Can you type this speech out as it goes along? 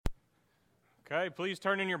Okay, please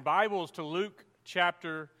turn in your Bibles to Luke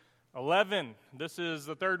chapter 11. This is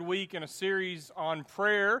the third week in a series on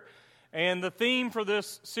prayer, and the theme for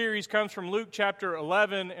this series comes from Luke chapter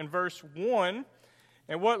 11 and verse 1.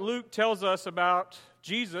 And what Luke tells us about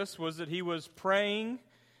Jesus was that he was praying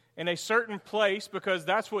in a certain place because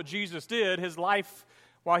that's what Jesus did. His life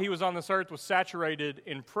while he was on this earth was saturated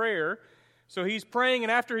in prayer. So he's praying,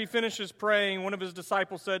 and after he finishes praying, one of his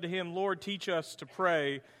disciples said to him, "Lord, teach us to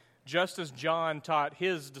pray, just as John taught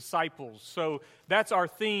his disciples." So that's our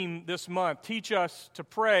theme this month, teach us to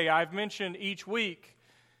pray. I've mentioned each week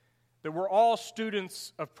that we're all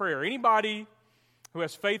students of prayer. Anybody who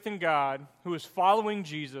has faith in God, who is following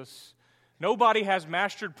Jesus, nobody has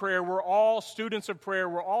mastered prayer. We're all students of prayer.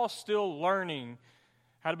 We're all still learning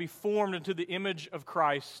how to be formed into the image of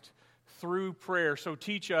Christ through prayer. So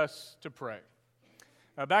teach us to pray.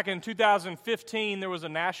 Back in 2015, there was a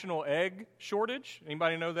national egg shortage.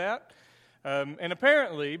 Anybody know that? And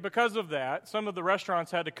apparently, because of that, some of the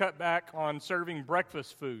restaurants had to cut back on serving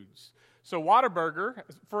breakfast foods. So Whataburger,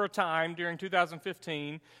 for a time during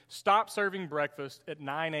 2015, stopped serving breakfast at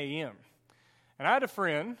 9 a.m. And I had a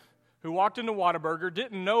friend who walked into Whataburger,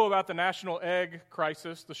 didn't know about the national egg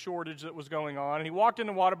crisis, the shortage that was going on, and he walked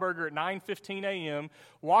into Whataburger at 9:15 a.m.,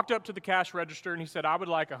 walked up to the cash register, and he said, "I would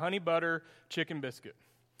like a honey butter chicken biscuit."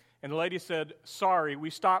 And the lady said, "Sorry,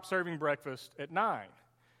 we stopped serving breakfast at 9.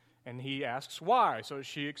 And he asks why. So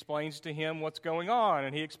she explains to him what's going on,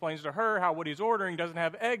 and he explains to her how what he's ordering doesn't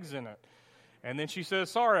have eggs in it. And then she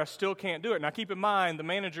says, "Sorry, I still can't do it." Now keep in mind, the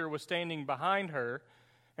manager was standing behind her.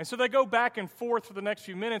 And so they go back and forth for the next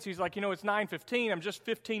few minutes. He's like, "It's 9:15. I'm just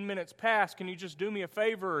 15 minutes past. Can you just do me a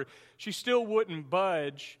favor?" She still wouldn't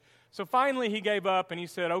budge. So finally he gave up and he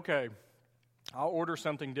said, "Okay, I'll order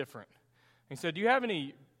something different." He said, "Do you have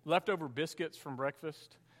any leftover biscuits from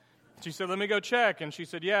breakfast?" She said, "Let me go check." And she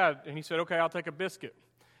said, "Yeah." And he said, "Okay, I'll take a biscuit."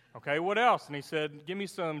 "Okay, what else?" And he said, "Give me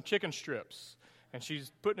some chicken strips." And she's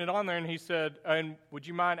putting it on there, and he said, "And would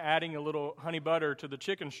you mind adding a little honey butter to the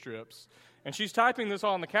chicken strips?" And she's typing this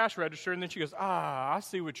all on the cash register, and then she goes, "I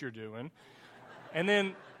see what you're doing." And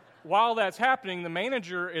then while that's happening, the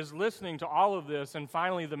manager is listening to all of this, and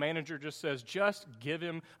finally the manager just says, "Just give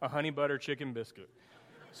him a honey butter chicken biscuit."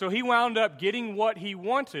 So he wound up getting what he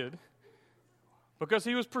wanted because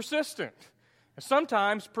he was persistent.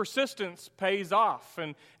 Sometimes persistence pays off.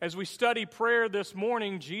 And as we study prayer this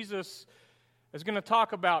morning, Jesus is going to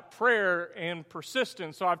talk about prayer and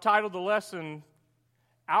persistence. So I've titled the lesson,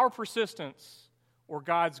 "Our Persistence or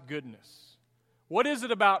God's Goodness." What is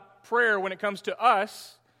it about prayer when it comes to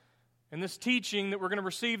us and this teaching that we're going to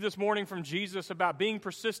receive this morning from Jesus about being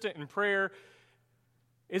persistent in prayer?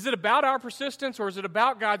 Is it about our persistence, or is it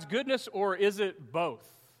about God's goodness, or is it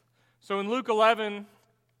both? So in Luke 11,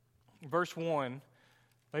 verse 1,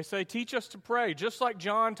 they say, "Teach us to pray," just like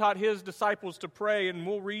John taught his disciples to pray. And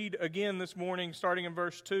we'll read again this morning, starting in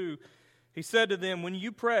verse 2. He said to them, "When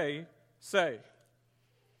you pray, say,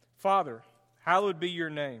 'Father, hallowed be your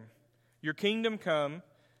name. Your kingdom come.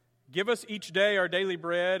 Give us each day our daily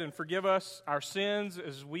bread, and forgive us our sins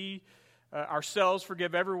as we ourselves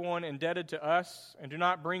forgive everyone indebted to us, and do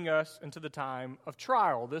not bring us into the time of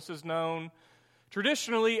trial.'" This is known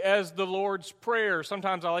traditionally as the Lord's Prayer.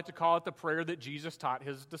 Sometimes I like to call it the prayer that Jesus taught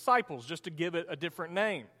his disciples, just to give it a different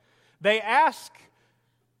name. They ask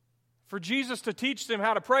for Jesus to teach them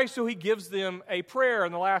how to pray, so he gives them a prayer.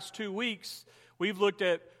 In the last 2 weeks, we've looked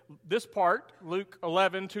at this part, Luke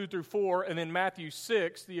 11, 2 through 4, and then Matthew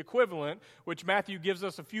 6, the equivalent, which Matthew gives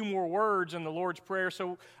us a few more words in the Lord's Prayer.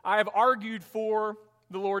 So I have argued for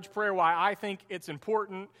the Lord's Prayer, why I think it's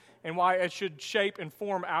important and why it should shape and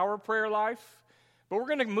form our prayer life. But we're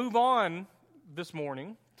going to move on this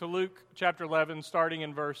morning to Luke chapter 11, starting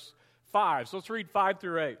in verse 5. So let's read 5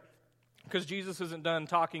 through 8, because Jesus isn't done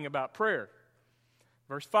talking about prayer.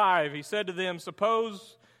 Verse 5, he said to them,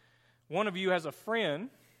 "Suppose one of you has a friend,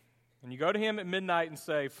 and you go to him at midnight and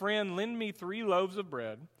say, 'Friend, lend me 3 loaves of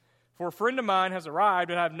bread, for a friend of mine has arrived,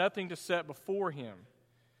 and I have nothing to set before him.'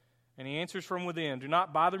 And he answers from within, 'Do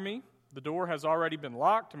not bother me. The door has already been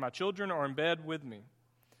locked, and my children are in bed with me.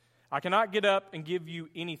 I cannot get up and give you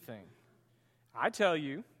anything.' I tell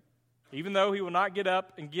you, even though he will not get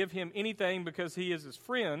up and give him anything because he is his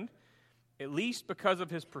friend, at least because of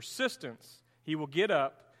his persistence, he will get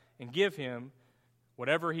up and give him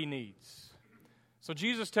whatever he needs." So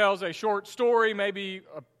Jesus tells a short story, maybe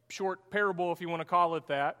a short parable if you want to call it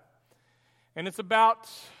that. And it's about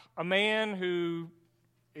a man who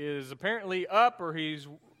is apparently up, or he's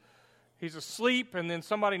asleep, and then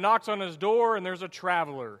somebody knocks on his door, and there's a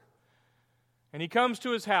traveler. And he comes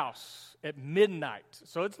to his house at midnight.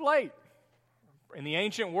 So it's late. In the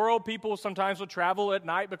ancient world, people sometimes would travel at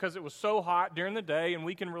night because it was so hot during the day, and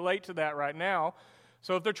we can relate to that right now.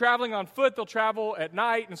 So if they're traveling on foot, they'll travel at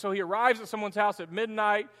night, and so he arrives at someone's house at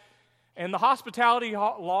midnight, and the hospitality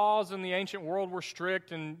laws in the ancient world were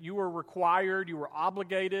strict, and you were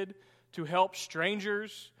obligated to help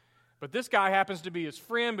strangers. But this guy happens to be his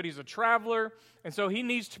friend, but he's a traveler, and so he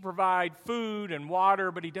needs to provide food and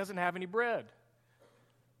water, but he doesn't have any bread.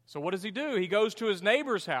 So what does he do? He goes to his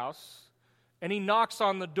neighbor's house, and he knocks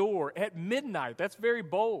on the door at midnight. That's very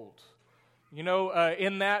bold. You know,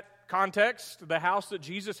 in that context, the house that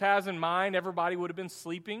Jesus has in mind, everybody would have been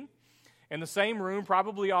sleeping in the same room,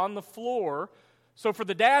 probably on the floor. So for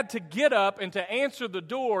the dad to get up and to answer the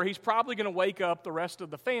door, he's probably going to wake up the rest of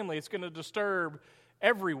the family. It's going to disturb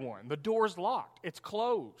everyone. The door's locked. It's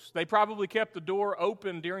closed. They probably kept the door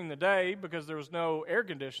open during the day because there was no air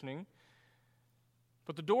conditioning.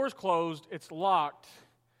 But the door's closed. It's locked.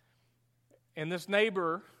 And this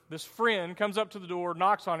neighbor, this friend, comes up to the door,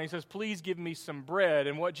 knocks on it, he says, "Please give me some bread."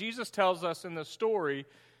 And what Jesus tells us in this story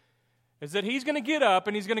is that he's going to get up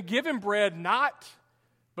and he's going to give him bread, not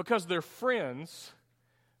because they're friends,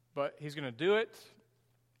 but he's going to do it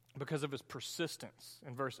because of his persistence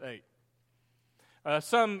in verse 8.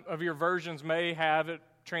 Some of your versions may have it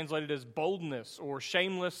translated as boldness or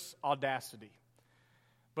shameless audacity.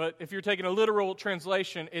 But if you're taking a literal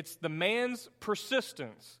translation, it's the man's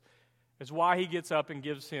persistence is why he gets up and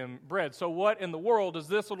gives him bread. So what in the world does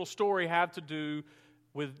this little story have to do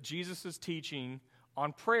with Jesus' teaching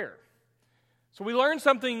on prayer? So we learn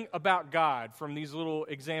something about God from these little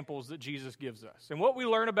examples that Jesus gives us. And what we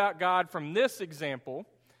learn about God from this example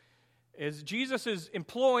is Jesus is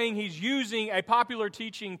he's using a popular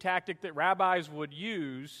teaching tactic that rabbis would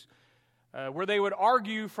use where they would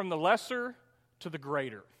argue from the lesser to the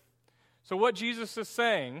greater. So what Jesus is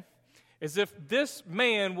saying is if this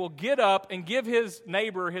man will get up and give his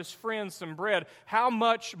neighbor, his friend, some bread, how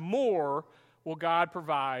much more will God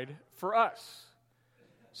provide for us?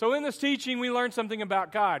 So in this teaching, we learn something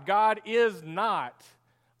about God. God is not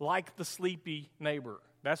like the sleepy neighbor.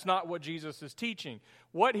 That's not what Jesus is teaching.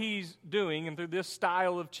 What he's doing, and through this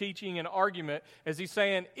style of teaching and argument, is he's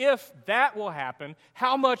saying, if that will happen,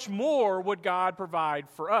 how much more would God provide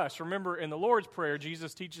for us? Remember, in the Lord's Prayer,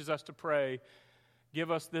 Jesus teaches us to pray,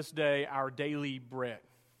 "Give us this day our daily bread."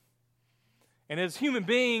 And as human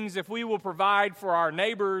beings, if we will provide for our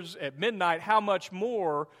neighbors at midnight, how much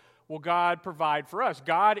more will God provide for us?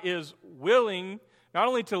 God is willing not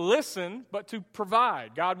only to listen, but to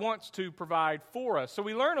provide. God wants to provide for us. So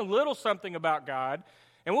we learn a little something about God,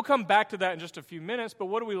 and we'll come back to that in just a few minutes, but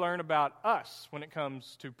what do we learn about us when it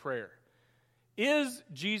comes to prayer? Is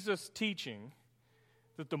Jesus teaching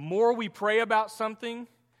that the more we pray about something,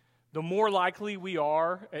 the more likely we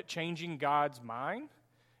are at changing God's mind?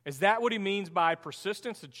 Is that what he means by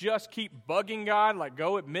persistence? To just keep bugging God, like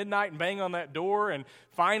go at midnight and bang on that door, and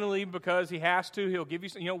finally, because he has to, he'll give you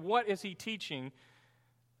some. You know, what is he teaching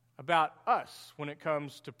about us when it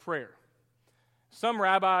comes to prayer? Some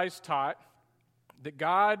rabbis taught that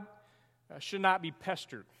God should not be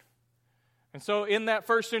pestered. And so in that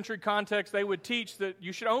first century context, they would teach that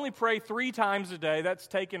you should only pray 3 times a day. That's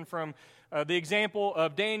taken from the example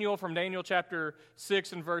of Daniel, from Daniel chapter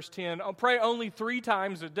 6 and verse 10. Pray only 3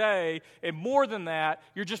 times a day, and more than that,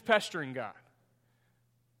 you're just pestering God.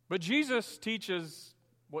 But Jesus teaches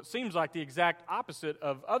what seems like the exact opposite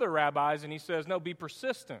of other rabbis, and he says, no, be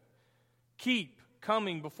persistent. Keep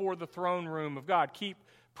coming before the throne room of God. Keep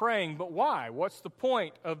praying. But why? What's the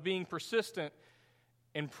point of being persistent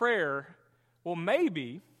in prayer? Well,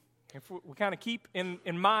 maybe, if we kind of keep in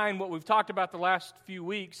mind what we've talked about the last few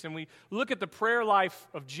weeks, and we look at the prayer life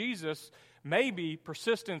of Jesus, maybe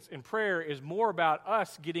persistence in prayer is more about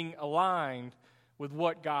us getting aligned with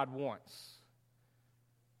what God wants.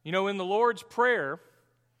 You know, in the Lord's Prayer,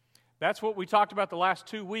 that's what we talked about the last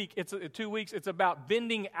 2 weeks. It's about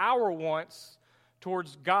bending our wants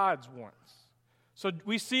towards God's wants. So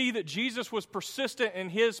we see that Jesus was persistent in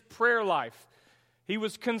his prayer life. He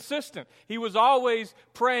was consistent. He was always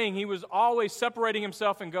praying. He was always separating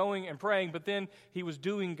himself and going and praying, but then he was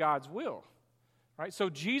doing God's will. Right? So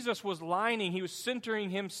Jesus was he was centering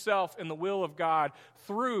himself in the will of God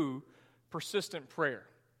through persistent prayer.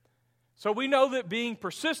 So we know that being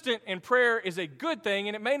persistent in prayer is a good thing,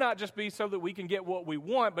 and it may not just be so that we can get what we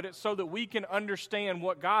want, but it's so that we can understand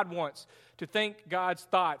what God wants, to think God's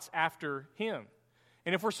thoughts after him.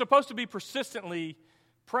 And if we're supposed to be persistently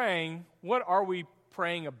praying, what are we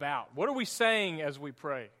praying about? What are we saying as we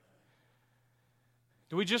pray?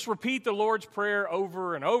 Do we just repeat the Lord's Prayer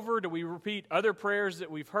over and over? Do we repeat other prayers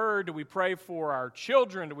that we've heard? Do we pray for our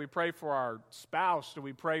children? Do we pray for our spouse? Do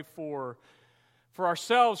we pray for for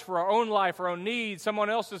ourselves, for our own life, our own needs, someone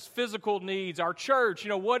else's physical needs, our church.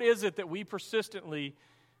 What is it that we persistently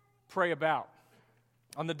pray about?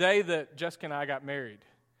 On the day that Jessica and I got married,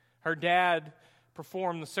 her dad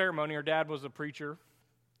performed the ceremony. Her dad was a preacher.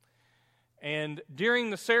 And during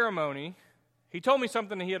the ceremony, he told me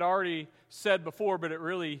something that he had already said before, but it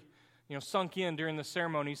really, sunk in during the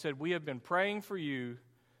ceremony. He said, "We have been praying for you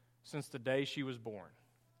since the day she was born."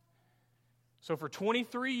 So for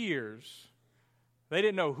 23 years, they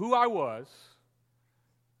didn't know who I was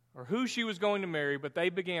or who she was going to marry, but they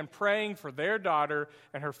began praying for their daughter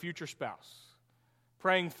and her future spouse.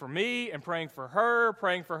 Praying for me and praying for her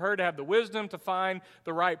to have the wisdom to find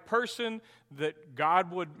the right person that God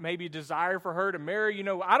would maybe desire for her to marry.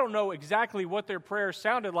 I don't know exactly what their prayers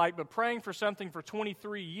sounded like, but praying for something for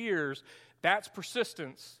 23 years, that's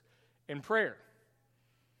persistence in prayer.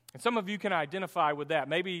 And some of you can identify with that.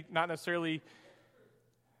 Maybe not necessarily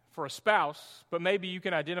for a spouse, but maybe you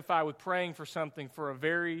can identify with praying for something for a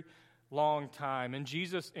very long time. And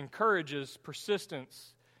Jesus encourages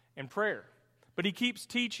persistence in prayer. But he keeps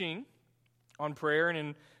teaching on prayer, and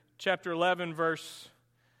in chapter 11, verse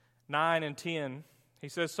 9 and 10, he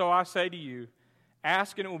says, "So I say to you,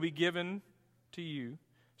 ask and it will be given to you.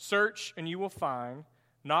 Search and you will find.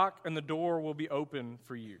 Knock and the door will be open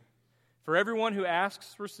for you. For everyone who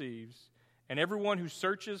asks receives, and everyone who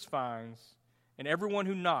searches finds, and everyone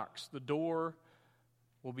who knocks, the door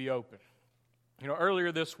will be open."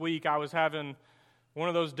 Earlier this week, I was having one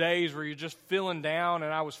of those days where you're just feeling down,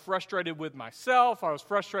 and I was frustrated with myself. I was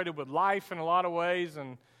frustrated with life in a lot of ways,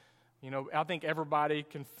 and, I think everybody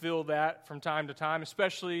can feel that from time to time,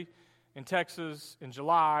 especially in Texas in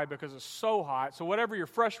July because it's so hot. So whatever you're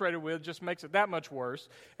frustrated with just makes it that much worse.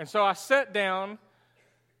 And so I sat down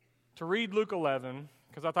to read Luke 11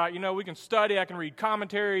 because I thought, we can study, I can read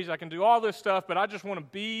commentaries, I can do all this stuff, but I just want to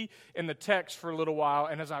be in the text for a little while.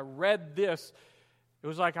 And as I read this, it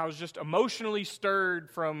was like I was just emotionally stirred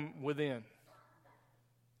from within.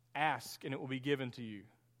 Ask, and it will be given to you.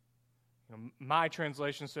 My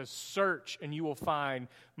translation says, search, and you will find.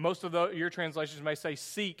 Most of your translations may say,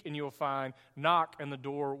 seek, and you will find. Knock, and the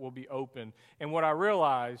door will be open. And what I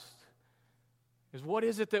realized is, what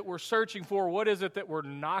is it that we're searching for? What is it that we're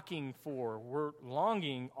knocking for? We're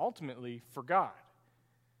longing, ultimately, for God.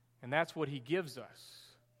 And that's what he gives us.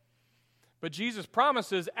 But Jesus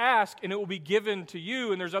promises, ask, and it will be given to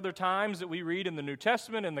you. And there's other times that we read in the New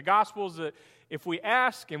Testament and the Gospels that if we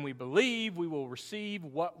ask and we believe, we will receive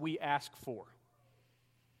what we ask for.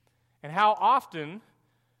 And how often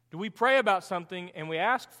do we pray about something and we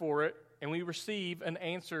ask for it and we receive an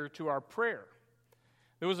answer to our prayer?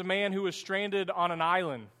 There was a man who was stranded on an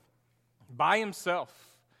island by himself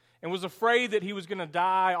and was afraid that he was going to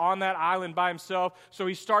die on that island by himself. So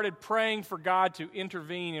he started praying for God to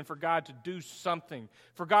intervene and for God to do something,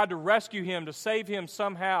 for God to rescue him, to save him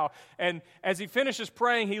somehow. And as he finishes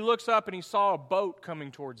praying, he looks up and he saw a boat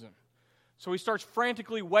coming towards him. So he starts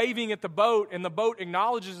frantically waving at the boat, and the boat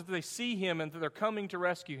acknowledges that they see him and that they're coming to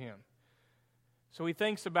rescue him. So he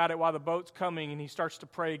thinks about it while the boat's coming, and he starts to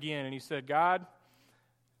pray again. And he said, "God,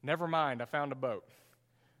 never mind, I found a boat."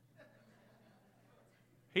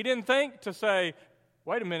 He didn't think to say,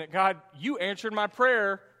 "Wait a minute, God, you answered my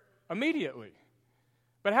prayer immediately."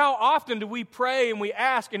 But how often do we pray and we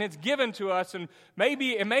ask and it's given to us, and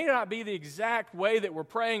maybe it may not be the exact way that we're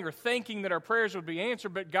praying or thinking that our prayers would be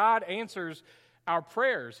answered, but God answers our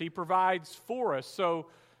prayers. He provides for us. So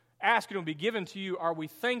ask and it will be given to you. Are we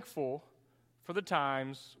thankful for the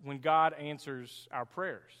times when God answers our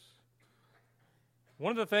prayers?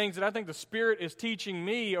 One of the things that I think the Spirit is teaching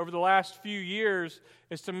me over the last few years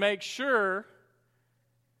is to make sure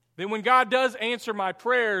that when God does answer my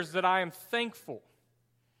prayers, that I am thankful.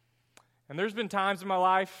 And there's been times in my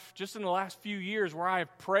life, just in the last few years, where I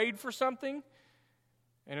have prayed for something,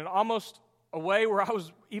 and in almost a way where I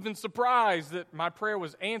was even surprised that my prayer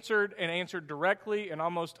was answered and answered directly and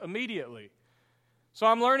almost immediately. So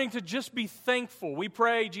I'm learning to just be thankful. We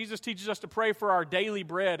pray, Jesus teaches us to pray for our daily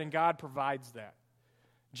bread, and God provides that.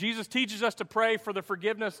 Jesus teaches us to pray for the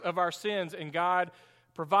forgiveness of our sins, and God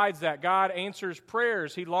provides that. God answers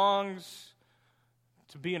prayers. He longs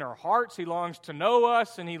to be in our hearts. He longs to know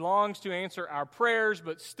us, and He longs to answer our prayers.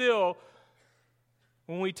 But still,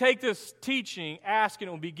 when we take this teaching, ask and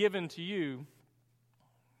it will be given to you,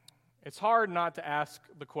 it's hard not to ask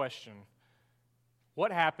the question,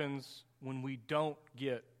 what happens when we don't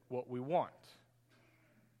get what we want?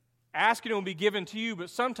 Ask and it will be given to you, but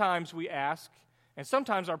sometimes we ask, and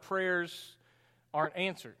sometimes our prayers aren't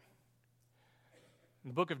answered. In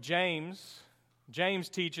the book of James, James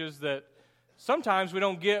teaches that sometimes we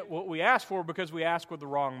don't get what we ask for because we ask with the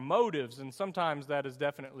wrong motives, and sometimes that is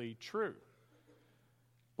definitely true.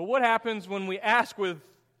 But what happens when we ask with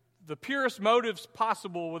the purest motives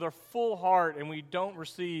possible, with our full heart, and we don't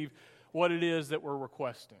receive what it is that we're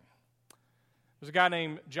requesting? There's a guy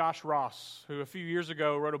named Josh Ross who a few years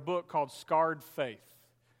ago wrote a book called Scarred Faith,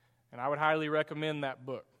 and I would highly recommend that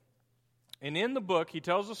book. And in the book, he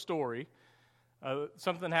tells a story,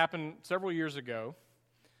 something happened several years ago.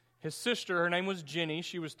 His sister, her name was Jenny.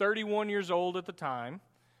 She was 31 years old at the time.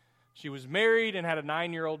 She was married and had a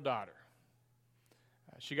 9-year-old daughter.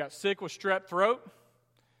 She got sick with strep throat.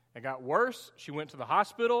 It got worse. She went to the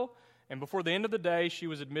hospital, and before the end of the day, she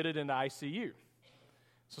was admitted into ICU.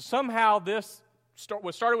 So somehow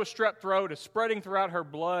what started with strep throat is spreading throughout her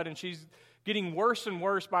blood, and she's getting worse and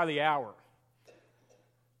worse by the hour.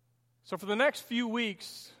 So for the next few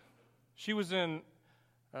weeks, she was in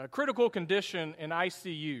critical condition in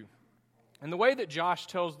ICU. And the way that Josh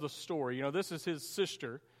tells the story, this is his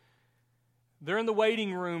sister. They're in the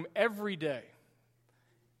waiting room every day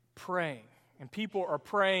praying. And people are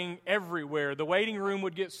praying everywhere. The waiting room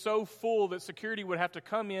would get so full that security would have to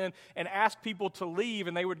come in and ask people to leave,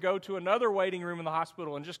 and they would go to another waiting room in the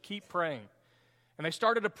hospital and just keep praying. And they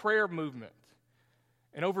started a prayer movement.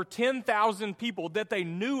 And over 10,000 people that they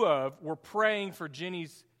knew of were praying for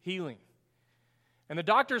Jenny's healing. And the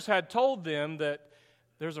doctors had told them that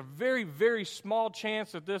there's a very, very small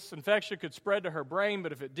chance that this infection could spread to her brain,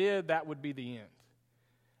 but if it did, that would be the end.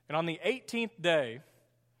 And on the 18th day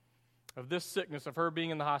of this sickness, of her being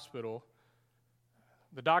in the hospital,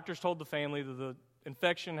 the doctors told the family that the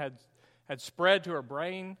infection had spread to her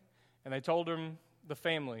brain, and they told the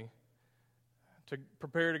family, to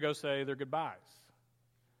prepare to go say their goodbyes.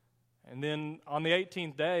 And then on the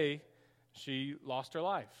 18th day, she lost her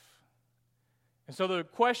life. And so the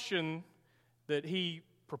question that he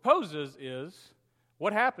proposes is,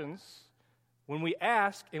 what happens when we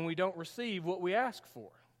ask and we don't receive what we ask for?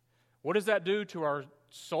 What does that do to our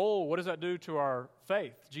soul? What does that do to our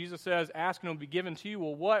faith? Jesus says, ask and it will be given to you.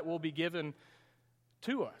 Well, what will be given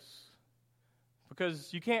to us?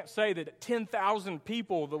 Because you can't say that 10,000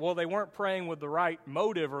 people, they weren't praying with the right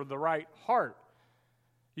motive or the right heart.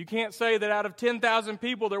 You can't say that out of 10,000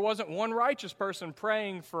 people, there wasn't one righteous person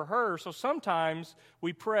praying for her. So sometimes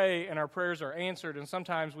we pray and our prayers are answered, and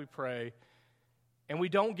sometimes we pray and we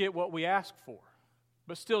don't get what we ask for.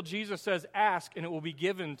 But still, Jesus says, ask and it will be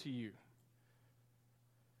given to you.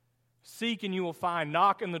 Seek and you will find.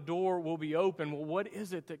 Knock and the door will be open. Well, what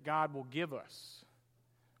is it that God will give us?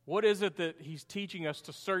 What is it that He's teaching us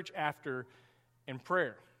to search after in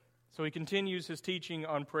prayer? So He continues His teaching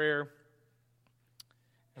on prayer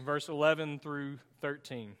in verse 11 through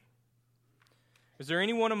 13. Is there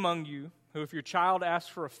anyone among you who, if your child asks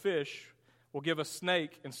for a fish, will give a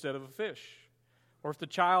snake instead of a fish? Or if the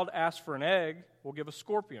child asks for an egg, will give a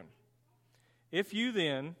scorpion? If you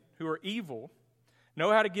then, who are evil,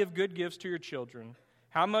 know how to give good gifts to your children,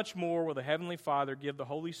 how much more will the Heavenly Father give the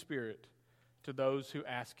Holy Spirit to those who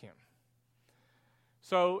ask Him?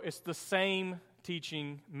 So it's the same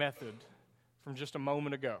teaching method from just a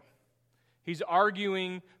moment ago. He's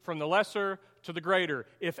arguing from the lesser to the greater.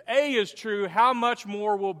 If A is true, how much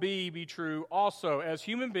more will B be true also? As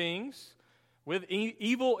human beings with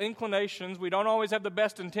evil inclinations, we don't always have the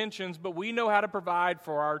best intentions, but we know how to provide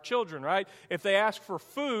for our children, right? If they ask for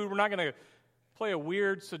food, we're not going to play a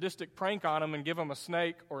weird, sadistic prank on them and give them a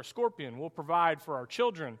snake or a scorpion. We'll provide for our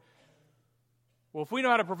children. Well, if we know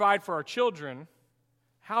how to provide for our children,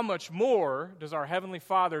 how much more does our Heavenly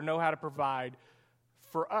Father know how to provide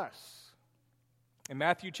for us? In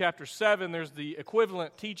Matthew chapter 7, there's the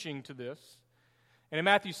equivalent teaching to this. And in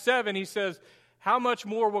Matthew 7, he says, how much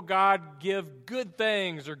more will God give good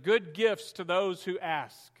things or good gifts to those who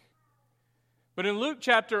ask? But in Luke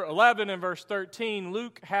chapter 11 and verse 13,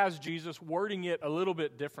 Luke has Jesus wording it a little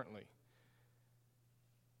bit differently.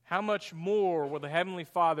 How much more will the Heavenly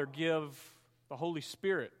Father give the Holy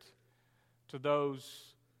Spirit to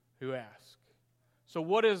those who ask? So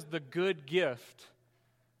what is the good gift?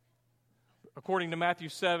 According to Matthew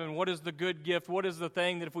 7, what is the good gift? What is the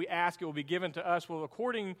thing that if we ask, it will be given to us? Well,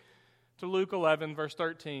 according to Luke 11, verse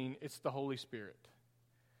 13, it's the Holy Spirit.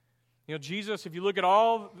 Jesus, if you look at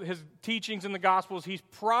all His teachings in the Gospels, He's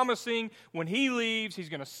promising when He leaves, He's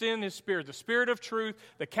going to send His Spirit, the Spirit of truth,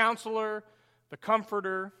 the Counselor, the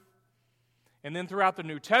Comforter. And then throughout the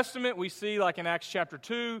New Testament, we see, like in Acts chapter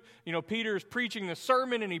 2, Peter is preaching the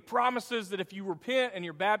sermon, and he promises that if you repent and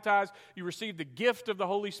you're baptized, you receive the gift of the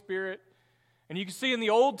Holy Spirit. And you can see in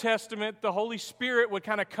the Old Testament, the Holy Spirit would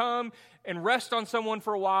kind of come and rest on someone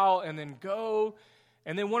for a while and then go.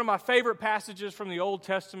 And then one of my favorite passages from the Old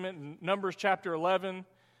Testament, in Numbers chapter 11,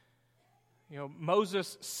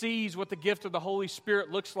 Moses sees what the gift of the Holy Spirit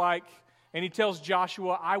looks like, and he tells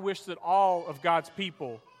Joshua, I wish that all of God's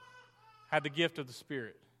people had the gift of the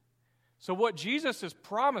Spirit. So what Jesus is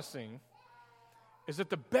promising is that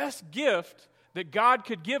the best gift that God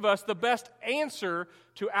could give us, the best answer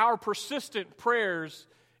to our persistent prayers,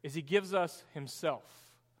 is He gives us Himself.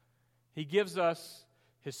 He gives us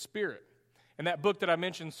His Spirit. In that book that I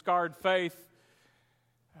mentioned, Scarred Faith,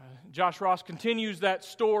 Josh Ross continues that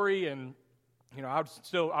story, and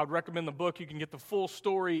I'd recommend the book. You can get the full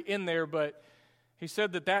story in there, but he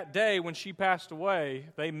said that day when she passed away,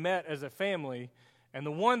 they met as a family, and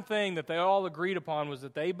the one thing that they all agreed upon was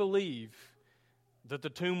that they believe that the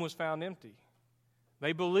tomb was found empty.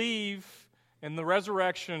 They believe in the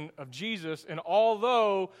resurrection of Jesus, and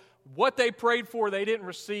although what they prayed for they didn't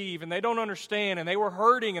receive, and they don't understand, and they were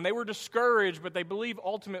hurting, and they were discouraged, but they believe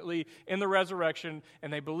ultimately in the resurrection,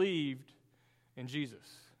 and they believed in Jesus.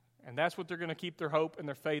 And that's what they're going to keep their hope and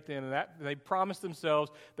their faith in, and that they promise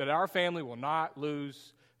themselves that our family will not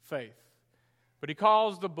lose faith. But he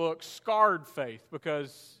calls the book Scarred Faith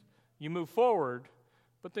because you move forward,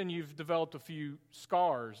 but then you've developed a few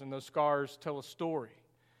scars, and those scars tell a story.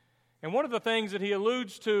 And one of the things that he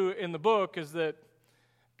alludes to in the book is that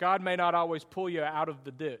God may not always pull you out of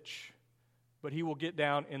the ditch, but He will get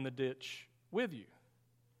down in the ditch with you.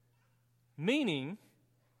 Meaning,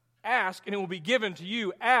 ask and it will be given to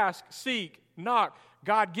you. Ask, seek, knock.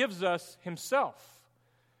 God gives us Himself.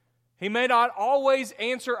 He may not always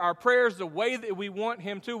answer our prayers the way that we want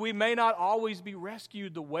Him to. We may not always be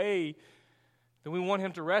rescued the way that we want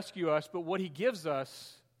Him to rescue us, but what He gives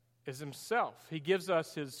us is Himself. He gives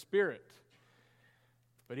us His Spirit.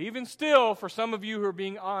 But even still, for some of you who are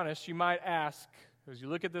being honest, you might ask, as you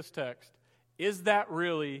look at this text, is that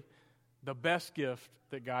really the best gift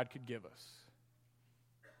that God could give us?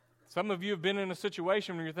 Some of you have been in a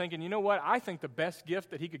situation where you're thinking, you know what, I think the best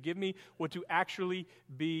gift that He could give me would to actually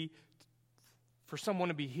be for someone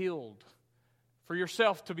to be healed, for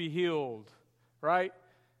yourself to be healed, right?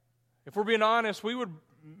 If we're being honest, we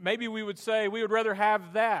would say we would rather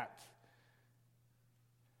have that.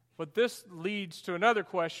 But this leads to another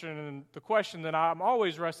question, and the question that I'm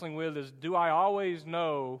always wrestling with is, do I always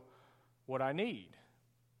know what I need?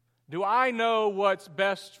 Do I know what's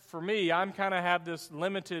best for me? I'm kind of have this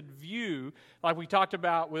limited view, like we talked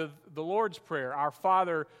about with the Lord's Prayer. Our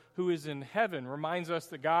Father who is in heaven reminds us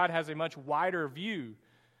that God has a much wider view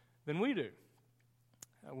than we do.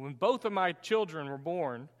 When both of my children were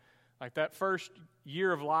born, like that first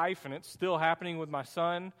year of life, and it's still happening with my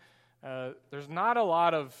son, there's not a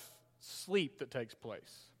lot of sleep that takes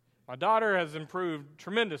place. My daughter has improved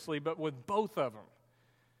tremendously, but with both of them,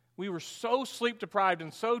 we were so sleep deprived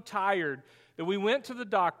and so tired that we went to the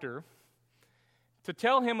doctor to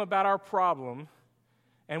tell him about our problem,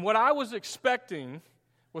 and what I was expecting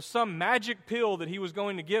was some magic pill that he was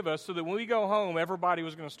going to give us so that when we go home, everybody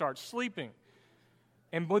was going to start sleeping.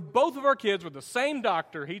 And with both of our kids, with the same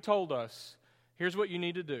doctor, he told us, here's what you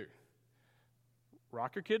need to do.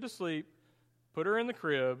 Rock your kid to sleep, put her in the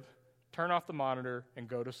crib, turn off the monitor, and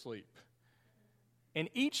go to sleep. And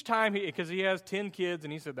each time, because he has 10 kids,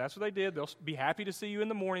 and he said, that's what they did. They'll be happy to see you in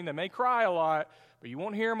the morning. They may cry a lot, but you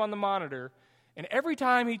won't hear them on the monitor. And every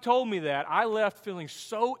time he told me that, I left feeling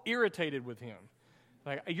so irritated with him.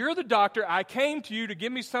 Like, you're the doctor. I came to you to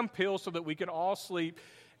give me some pill so that we can all sleep.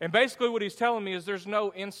 And basically what he's telling me is there's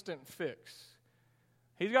no instant fix.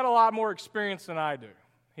 He's got a lot more experience than I do.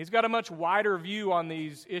 He's got a much wider view on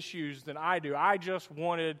these issues than I do. I just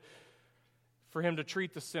wanted for him to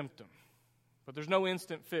treat the symptom. But there's no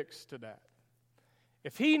instant fix to that.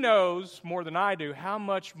 If he knows more than I do, how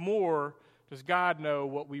much more does God know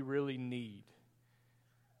what we really need?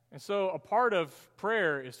 And so a part of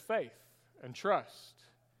prayer is faith and trust.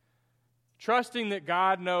 Trusting that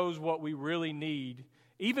God knows what we really need,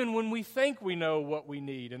 even when we think we know what we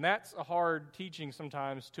need. And that's a hard teaching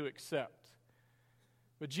sometimes to accept.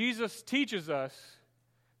 But Jesus teaches us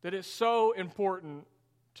that it's so important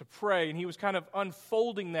to pray, and he was kind of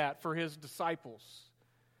unfolding that for his disciples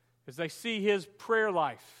as they see his prayer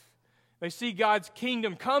life. They see God's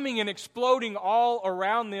kingdom coming and exploding all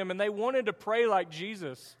around them, and they wanted to pray like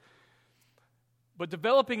Jesus. But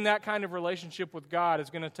developing that kind of relationship with God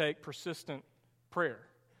is going to take persistent prayer.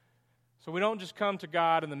 So we don't just come to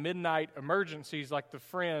God in the midnight emergencies like the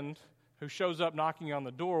friend who shows up knocking on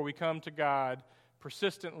the door. We come to God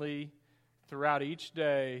persistently throughout each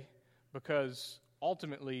day because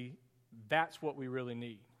ultimately that's what we really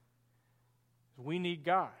need. We need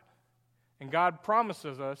God. And God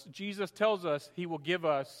promises us, Jesus tells us he will give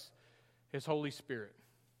us His Holy Spirit.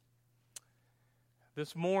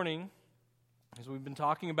 This morning, as we've been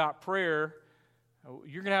talking about prayer,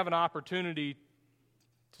 you're going to have an opportunity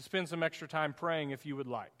to spend some extra time praying if you would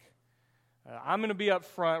like. I'm going to be up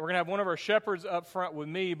front. We're going to have one of our shepherds up front with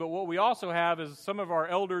me, but what we also have is some of our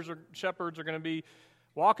elders or shepherds are going to be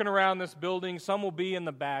walking around this building. Some will be in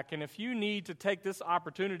the back. And if you need to take this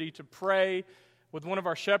opportunity to pray with one of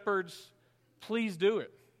our shepherds, please do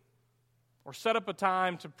it. Or set up a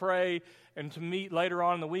time to pray and to meet later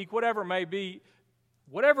on in the week, whatever it may be.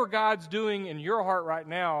 Whatever God's doing in your heart right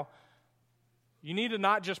now, you need to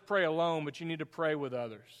not just pray alone, but you need to pray with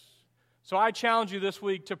others. So I challenge you this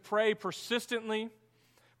week to pray persistently.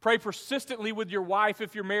 Pray persistently with your wife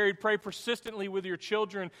if you're married. Pray persistently with your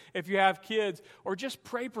children if you have kids. Or just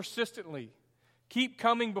pray persistently. Keep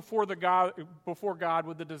coming before God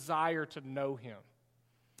with the desire to know Him.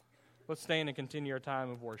 Let's stand and continue our time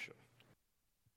of worship.